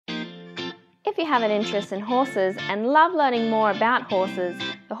If you have an interest in horses and love learning more about horses,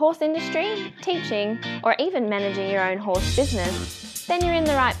 the horse industry, teaching, or even managing your own horse business, then you're in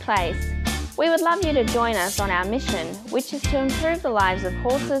the right place. We would love you to join us on our mission, which is to improve the lives of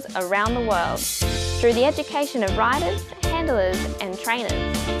horses around the world through the education of riders, handlers, and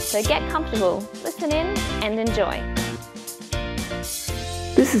trainers. So get comfortable, listen in, and enjoy.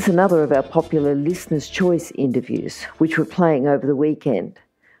 This is another of our popular Listener's Choice interviews, which we're playing over the weekend.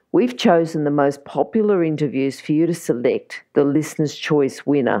 We've chosen the most popular interviews for you to select the Listener's Choice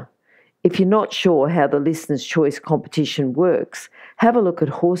winner. If you're not sure how the Listener's Choice competition works, have a look at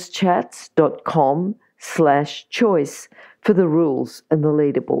horsechats.com/choice for the rules and the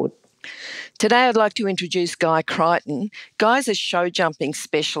leaderboard. Today I'd like to introduce Guy Creighton. Guy's a show jumping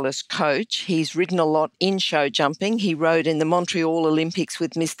specialist coach. He's ridden a lot in show jumping. He rode in the Montreal Olympics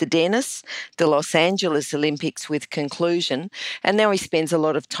with Mr. Dennis, the Los Angeles Olympics with Conclusion, and now he spends a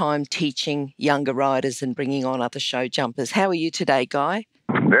lot of time teaching younger riders and bringing on other show jumpers. How are you today, Guy?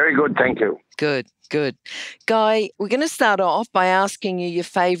 Very good, thank you. Good. Guy, we're going to start off by asking you your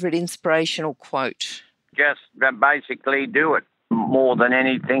favourite inspirational quote. Just basically do it. More than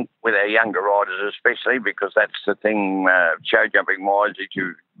anything with our younger riders especially, because that's the thing, show jumping wise, is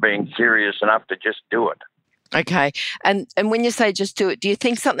you being serious enough to just do it. Okay. And when you say just do it, do you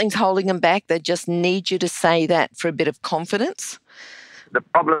think something's holding them back? They just need you to say that for a bit of confidence? The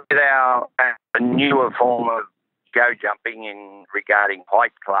problem with our newer form of show jumping in regarding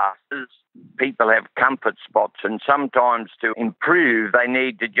height classes, people have comfort spots, and sometimes to improve they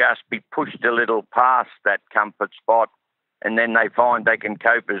need to just be pushed a little past that comfort spot, and then they find they can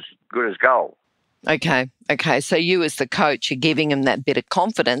cope as good as gold. Okay. So you as the coach are giving them that bit of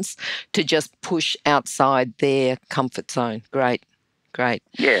confidence to just push outside their comfort zone. Great.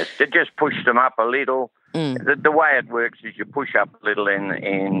 Yes, to just push them up a little. The way it works is you push up a little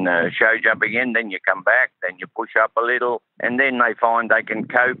in show jumping in, then you come back, then you push up a little, and then they find they can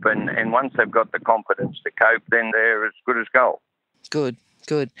cope, and once they've got the confidence to cope, then they're as good as gold. Good.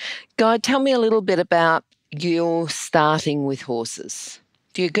 Guy, tell me a little bit about your starting with horses.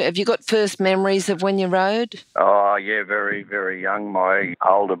 Have you got first memories of when you rode? Oh, yeah, very, very young. My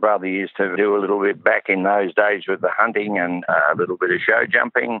older brother used to do a little bit back in those days with the hunting and a little bit of show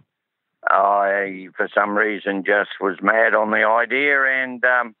jumping. I, for some reason, just was mad on the idea and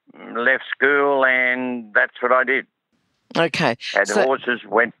left school, and that's what I did. Okay. Had horses,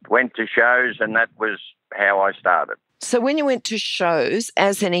 went to shows, and that was how I started. So when you went to shows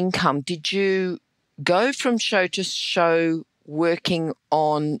as an income, did you go from show to show working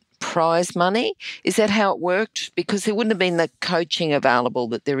on prize money? Is that how it worked? Because there wouldn't have been the coaching available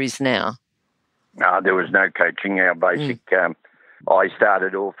that there is now. No, there was no coaching. Our basic, I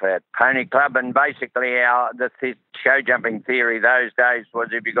started off at Pony Club, and basically the show jumping theory those days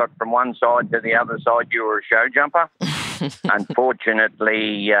was if you got from one side to the other side, you were a show jumper.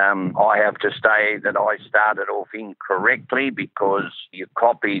 Unfortunately, I have to say that I started off incorrectly because you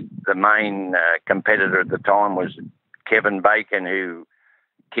copied the main competitor at the time was Kevin Bacon, who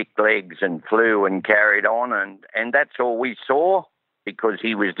kicked legs and flew and carried on, and that's all we saw because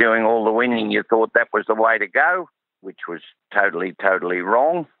he was doing all the winning. You thought that was the way to go, which was totally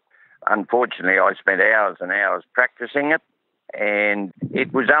wrong. Unfortunately, I spent hours and hours practicing it. And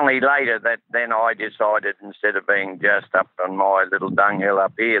it was only later that then I decided, instead of being just up on my little dunghill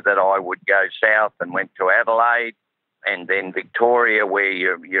up here, that I would go south and went to Adelaide and then Victoria, where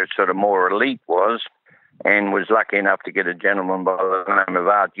your sort of more elite was, and was lucky enough to get a gentleman by the name of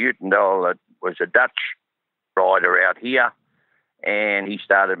Art Utendal that was a Dutch rider out here, and he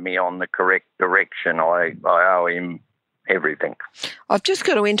started me on the correct direction. I owe him everything. I've just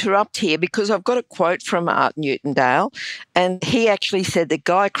got to interrupt here because I've got a quote from Art Newtondale, and he actually said that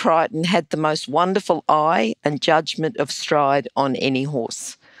Guy Creighton had the most wonderful eye and judgment of stride on any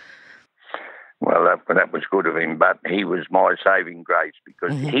horse. Well, that was good of him, but he was my saving grace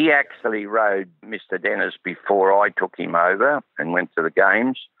because he actually rode Mr. Dennis before I took him over and went to the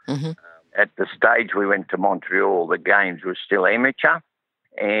games. At the stage we went to Montreal, the games were still amateur,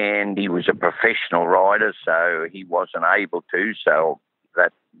 and he was a professional rider, so he wasn't able to, so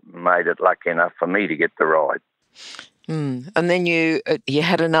that made it lucky enough for me to get the ride. And then you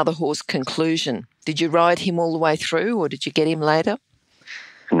had another horse, Conclusion. Did you ride him all the way through, or did you get him later?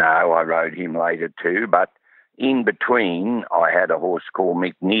 No, I rode him later too, but in between I had a horse called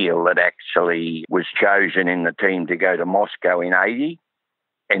McNeil that actually was chosen in the team to go to Moscow in 80,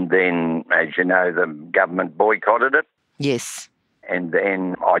 and then, as you know, the government boycotted it. Yes. And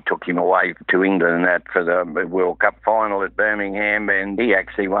then I took him away to England and that for the World Cup final at Birmingham, and he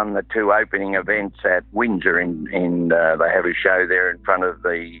actually won the 2 opening events at Windsor. They have a show there in front of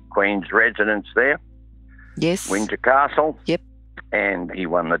the Queen's residence there. Yes. Windsor Castle. Yep. And he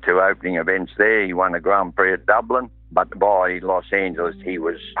won the 2 opening events there. He won a Grand Prix at Dublin, but by Los Angeles he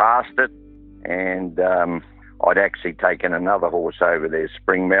was past it. And I'd actually taken another horse over there,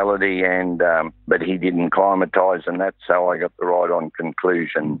 Spring Melody, but he didn't climatise and that, so I got the right-on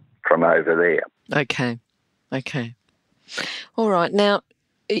conclusion from over there. Okay. All right. Now,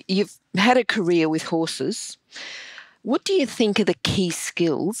 you've had a career with horses. What do you think are the key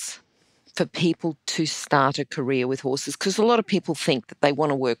skills for people to start a career with horses? Because a lot of people think that they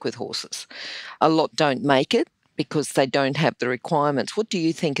want to work with horses. A lot don't make it because they don't have the requirements. What do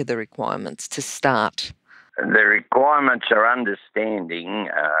you think are the requirements to start? The requirements are understanding.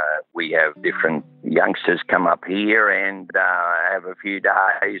 We have different youngsters come up here and have a few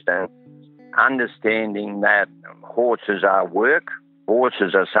days, and understanding that horses are work.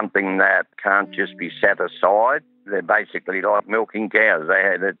 Horses are something that can't just be set aside. They're basically like milking cows. They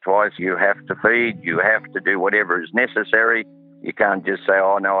have it twice. You have to feed. You have to do whatever is necessary. You can't just say,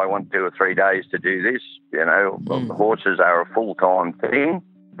 oh, no, I want 2 or 3 days to do this. Horses are a full-time thing.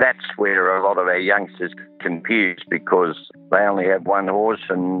 That's where a lot of our youngsters get confused, because they only have one horse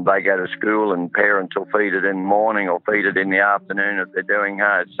and they go to school and parents will feed it in the morning or feed it in the afternoon if they're doing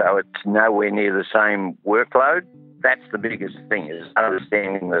hard. So it's nowhere near the same workload. That's the biggest thing, is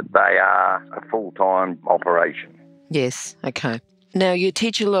understanding that they are a full-time operation. Yes, okay. Now, you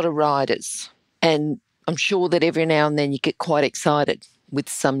teach a lot of riders, and I'm sure that every now and then you get quite excited with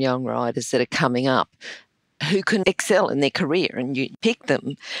some young riders that are coming up who can excel in their career, and you pick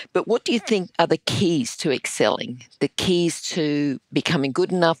them. But what do you think are the keys to excelling, the keys to becoming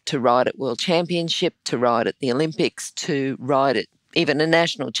good enough to ride at World Championship, to ride at the Olympics, to ride at even a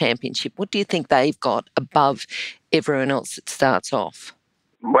national championship? What do you think they've got above everyone else that starts off?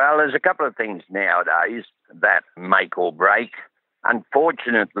 Well, there's a couple of things nowadays that make or break.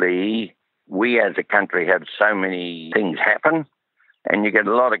 Unfortunately, we as a country have so many things happen, and you get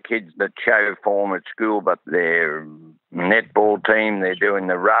a lot of kids that show form at school, but they're netball team, they're doing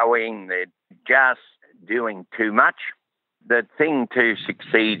the rowing, they're just doing too much. The thing to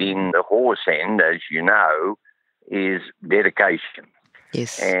succeed in the horse end, as you know, is dedication.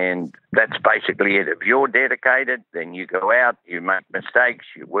 Yes. And that's basically it. If you're dedicated, then you go out, you make mistakes,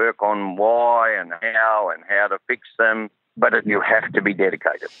 you work on why and how to fix them, but you have to be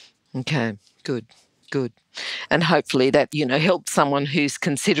dedicated. Okay, good. And hopefully that, helps someone who's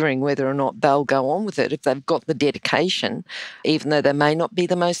considering whether or not they'll go on with it if they've got the dedication, even though they may not be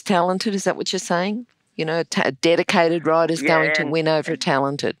the most talented. Is that what you're saying? A dedicated rider's going to win over a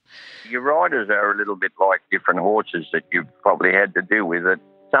talented. Your riders are a little bit like different horses that you've probably had to do with it.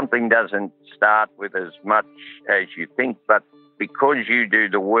 Something doesn't start with as much as you think, but because you do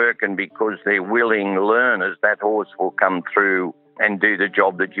the work and because they're willing learners, that horse will come through and do the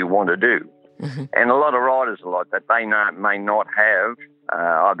job that you want to do. Mm-hmm. And a lot of riders are like that. They may not have.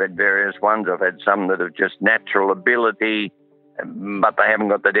 I've had various ones. I've had some that have just natural ability, but they haven't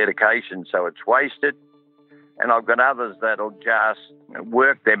got the dedication, so it's wasted. And I've got others that'll just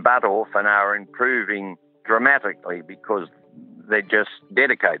work their butt off and are improving dramatically because they're just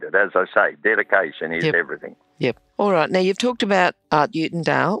dedicated. As I say, dedication is everything. Yep. All right. Now, you've talked about Art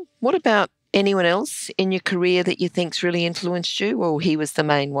Utendale. What about anyone else in your career that you think's really influenced you, or he was the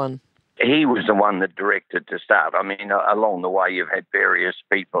main one? He was the one that directed to start. I mean, along the way, you've had various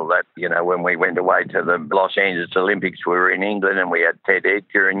people that, when we went away to the Los Angeles Olympics, we were in England and we had Ted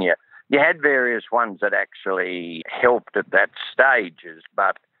Edgar, and you had various ones that actually helped at that stages,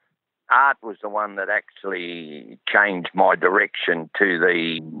 but Art was the one that actually changed my direction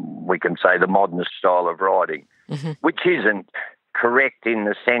to we can say, the modern style of riding, mm-hmm. which isn't correct in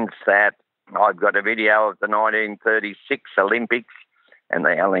the sense that I've got a video of the 1936 Olympics, and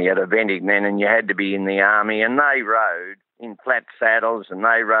they only had eventing then, and you had to be in the army, and they rode in flat saddles, and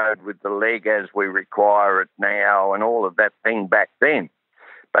they rode with the leg as we require it now, and all of that thing back then.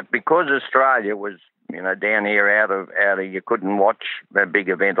 But because Australia was, down here out of, you couldn't watch a big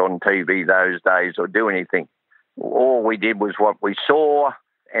event on TV those days or do anything. All we did was what we saw,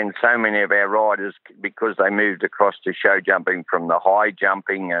 and so many of our riders, because they moved across to show jumping from the high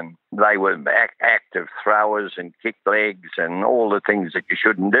jumping, and they were active throwers and kick legs and all the things that you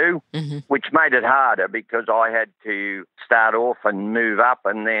shouldn't do, mm-hmm. which made it harder because I had to start off and move up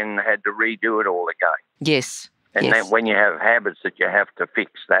and then had to redo it all again. Yes. And then when you have habits that you have to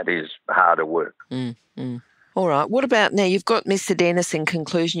fix, that is harder work. Mm-hmm. All right. What about now? You've got Mr. Dennis in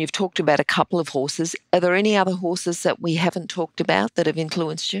conclusion. You've talked about a couple of horses. Are there any other horses that we haven't talked about that have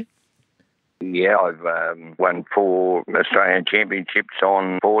influenced you? Yeah, I've won 4 Australian Championships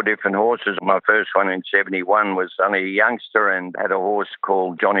on 4 different horses. My first one in 71 was only a youngster and had a horse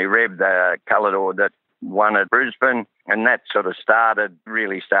called Johnny Reb, the coloured horse that won at Brisbane. And that sort of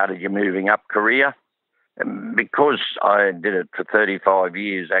really started your moving up career. And because I did it for 35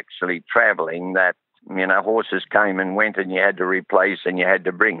 years actually travelling, that, horses came and went and you had to replace and you had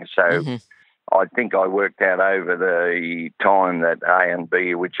to bring. So I think I worked out over the time that A and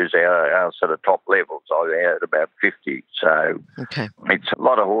B, which is our sort of top levels, I had about 50. So It's a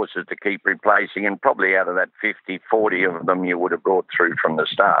lot of horses to keep replacing, and probably out of that 50, 40 of them you would have brought through from the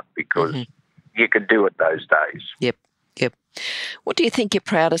start because you could do it those days. Yep. What do you think your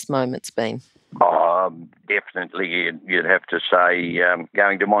proudest moment's been? Definitely you'd have to say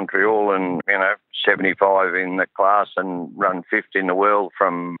going to Montreal and, 75 in the class and run 5th in the world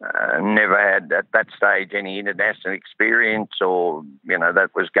from never had at that stage any international experience or,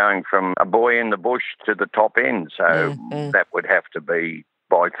 that was going from a boy in the bush to the top end. So that would have to be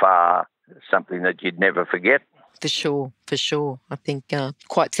by far something that you'd never forget. For sure. I think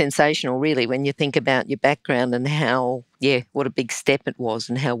quite sensational, really, when you think about your background and how, what a big step it was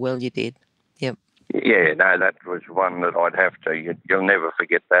and how well you did. Yep. Yeah, no, that was one that I'd have to. You'll never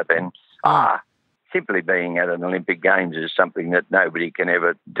forget that. And simply being at an Olympic Games is something that nobody can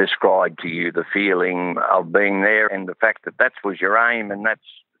ever describe to you, the feeling of being there and the fact that was your aim and that's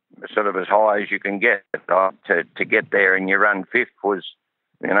sort of as high as you can get. To get there and you run 5th was,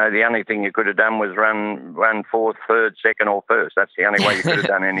 the only thing you could have done was run 4th, 3rd, 2nd or 1st. That's the only way you could have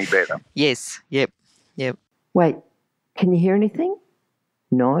done any better. Yes, yep. Wait, can you hear anything?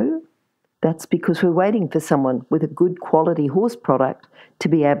 No? That's because we're waiting for someone with a good quality horse product to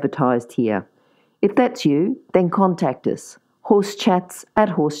be advertised here. If that's you, then contact us,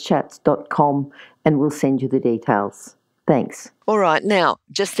 horsechats@horsechats.com, and we'll send you the details. Thanks. All right, now,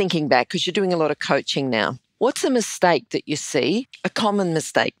 just thinking back, because you're doing a lot of coaching now, what's a mistake that you see, a common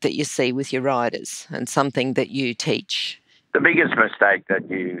mistake that you see with your riders and something that you teach? The biggest mistake that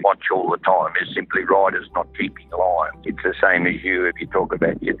you watch all the time is simply riders not keeping line. It's the same as you if you talk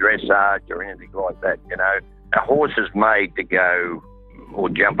about your dressage or anything like that. A horse is made to go or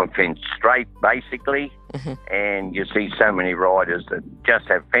jump a fence straight, basically, and you see so many riders that just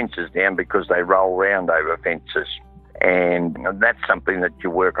have fences down because they roll round over fences. And that's something that you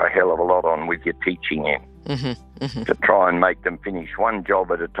work a hell of a lot on with your teaching in, to try and make them finish one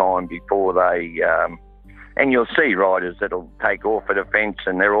job at a time before they... and you'll see riders that'll take off at a fence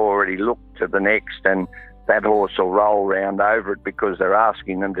and they're already looked to the next and that horse will roll round over it because they're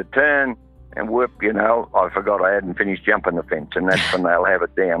asking them to turn and whoop, I forgot I hadn't finished jumping the fence, and that's when they'll have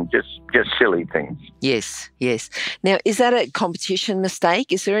it down. Just silly things. Yes. Now, is that a competition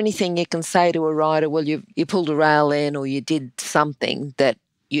mistake? Is there anything you can say to a rider, well, you pulled a rail in or you did something that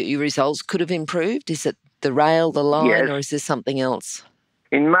your results could have improved? Is it the rail, the line, or is there something else?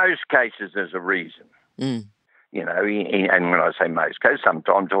 In most cases, there's a reason. And when I say most cases,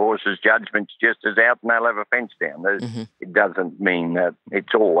 sometimes a horse's judgment's just as out and they'll have a fence down. It doesn't mean that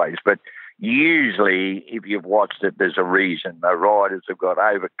it's always, but usually if you've watched it, there's a reason. The riders have got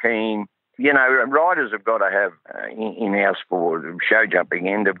over keen. Riders have got to have, in our sport, show jumping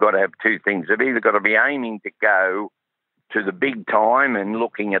end, have got to have 2 things. They've either got to be aiming to go to the big time and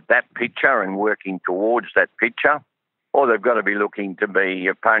looking at that picture and working towards that picture, or they've got to be looking to be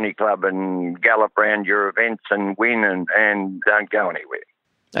a pony club and gallop around your events and win and don't go anywhere.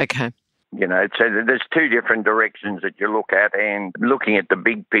 Okay. So there's 2 different directions that you look at, and looking at the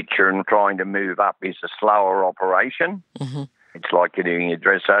big picture and trying to move up is a slower operation. It's like you're doing your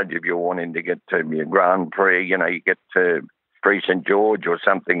dressage. If you're wanting to get to your Grand Prix, you get to Prix St. George or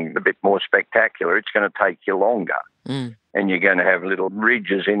something a bit more spectacular, it's going to take you longer. And you're going to have little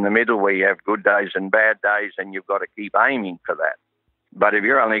ridges in the middle where you have good days and bad days, and you've got to keep aiming for that. But if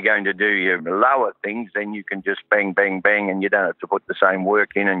you're only going to do your lower things, then you can just bang, bang, bang, and you don't have to put the same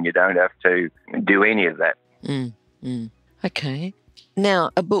work in and you don't have to do any of that. Okay.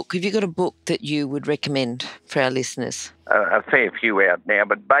 Now, a book. Have you got a book that you would recommend for our listeners? A fair few out now,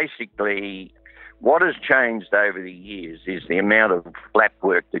 but basically what has changed over the years is the amount of flat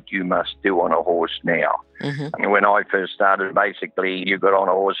work that you must do on a horse now. And when I first started, basically you got on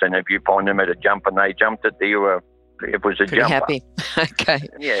a horse and if you find them at a jump and they jumped it, it was a pretty jumper. Happy. Okay.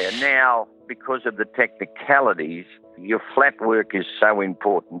 Yeah, now because of the technicalities, your flat work is so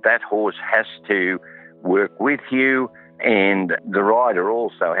important. That horse has to work with you and the rider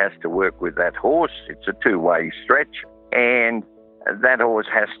also has to work with that horse. It's a 2-way stretch. And that horse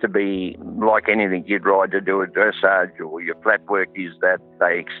has to be like anything you'd ride to do a dressage or your flat work, is that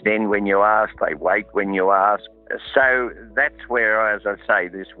they extend when you ask, they wait when you ask. So that's where, as I say,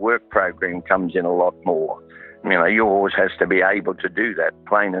 this work program comes in a lot more. Your horse has to be able to do that,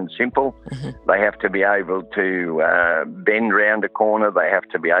 plain and simple. Mm-hmm. They have to be able to bend round a corner. They have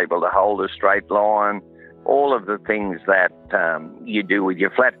to be able to hold a straight line. All of the things that you do with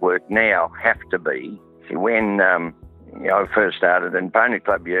your flat work now have to be. When I first started in Pony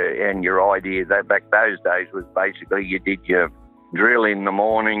Club, and your idea that back those days was basically you did your drill in the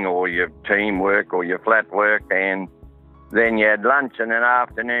morning or your teamwork or your flat work, and then you had lunch, and in the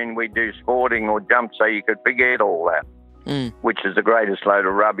afternoon we'd do sporting or jump, so you could forget all that, which is the greatest load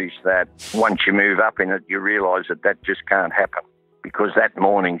of rubbish that once you move up in it, you realise that just can't happen, because that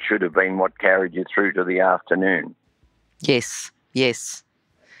morning should have been what carried you through to the afternoon. Yes.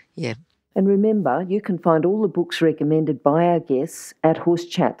 Yeah. And remember, you can find all the books recommended by our guests at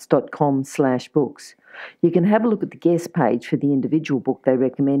horsechats.com/books. You can have a look at the guest page for the individual book they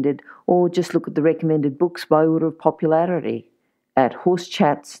recommended, or just look at the recommended books by order of popularity at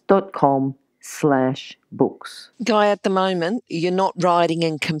horsechats.com/books. Guy, at the moment, you're not riding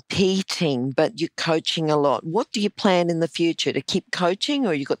and competing, but you're coaching a lot. What do you plan in the future? To keep coaching,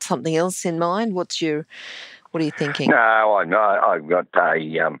 or you got something else in mind? What are you thinking? No, I've got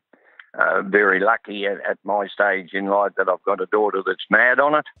very lucky at my stage in life that I've got a daughter that's mad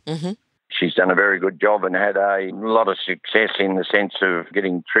on it. Mm-hmm. She's done a very good job and had a lot of success in the sense of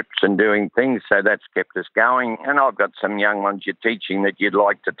getting trips and doing things, so that's kept us going. And I've got some young ones you're teaching that you'd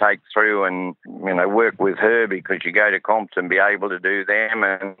like to take through and, work with her, because you go to comps and be able to do them.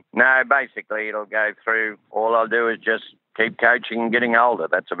 And no, basically it'll go through. All I'll do is just keep coaching and getting older.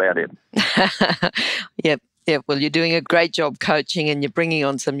 That's about it. Yep. Yeah, well, you're doing a great job coaching, and you're bringing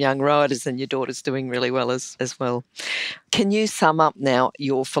on some young riders, and your daughter's doing really well as well. Can you sum up now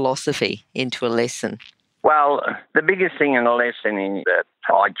your philosophy into a lesson? Well, the biggest thing in a lesson is that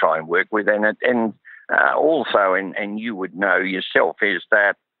I try and work with, and also, and you would know yourself, is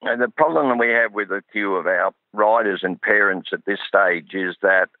that the problem that we have with a few of our riders and parents at this stage is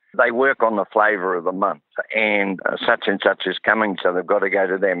that they work on the flavour of the month, and such is coming, so they've got to go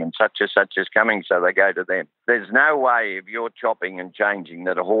to them, and such is coming, so they go to them. There's no way, if you're chopping and changing,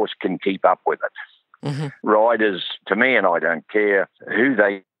 that a horse can keep up with it. Mm-hmm. Riders, to me, and I don't care who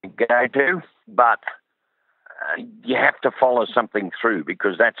they go to, but you have to follow something through,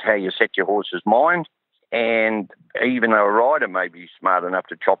 because that's how you set your horse's mind. And even though a rider may be smart enough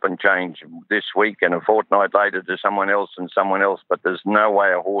to chop and change this week and a fortnight later to someone else and someone else, but there's no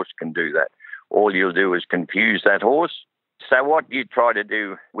way a horse can do that. All you'll do is confuse that horse. So what you try to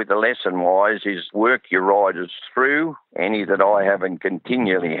do with the lesson-wise is work your riders through. Any that I have and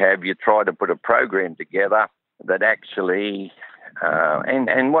continually have, you try to put a program together that actually...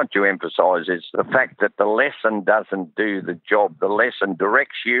 And what you emphasise is the fact that the lesson doesn't do the job. The lesson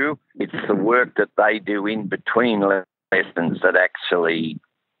directs you. It's the work that they do in between lessons that actually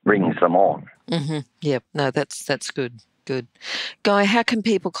brings them on. Mm-hmm. Yep. No, that's good. Good. Guy, how can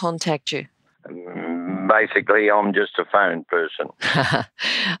people contact you? Basically, I'm just a phone person.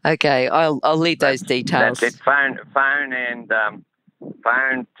 Okay, I'll leave those details. That's it. Phone and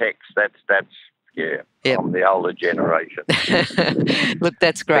phone, text. That's. Yeah, yep. I'm the older generation. Look,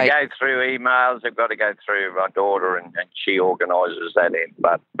 that's great. They go through emails. They've got to go through my daughter, and she organises that in.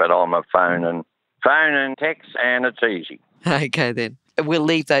 But I'm a phone and text, and it's easy. Okay, then. We'll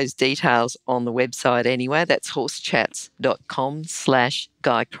leave those details on the website anyway. That's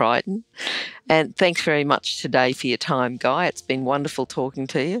horsechats.com/Guy Creighton. And thanks very much today for your time, Guy. It's been wonderful talking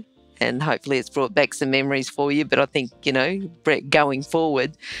to you. And hopefully it's brought back some memories for you. But I think, going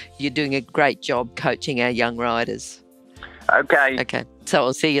forward, you're doing a great job coaching our young riders. Okay. So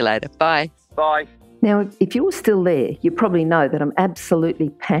I'll see you later. Bye. Bye. Now, if you're still there, you probably know that I'm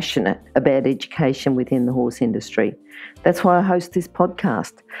absolutely passionate about education within the horse industry. That's why I host this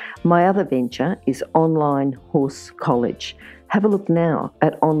podcast. My other venture is Online Horse College. Have a look now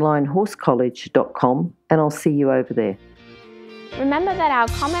at onlinehorsecollege.com, and I'll see you over there. Remember that our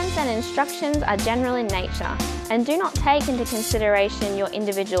comments and instructions are general in nature and do not take into consideration your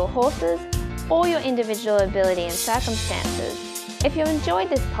individual horses or your individual ability and circumstances. If you enjoyed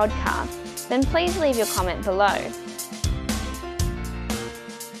this podcast, then please leave your comment below.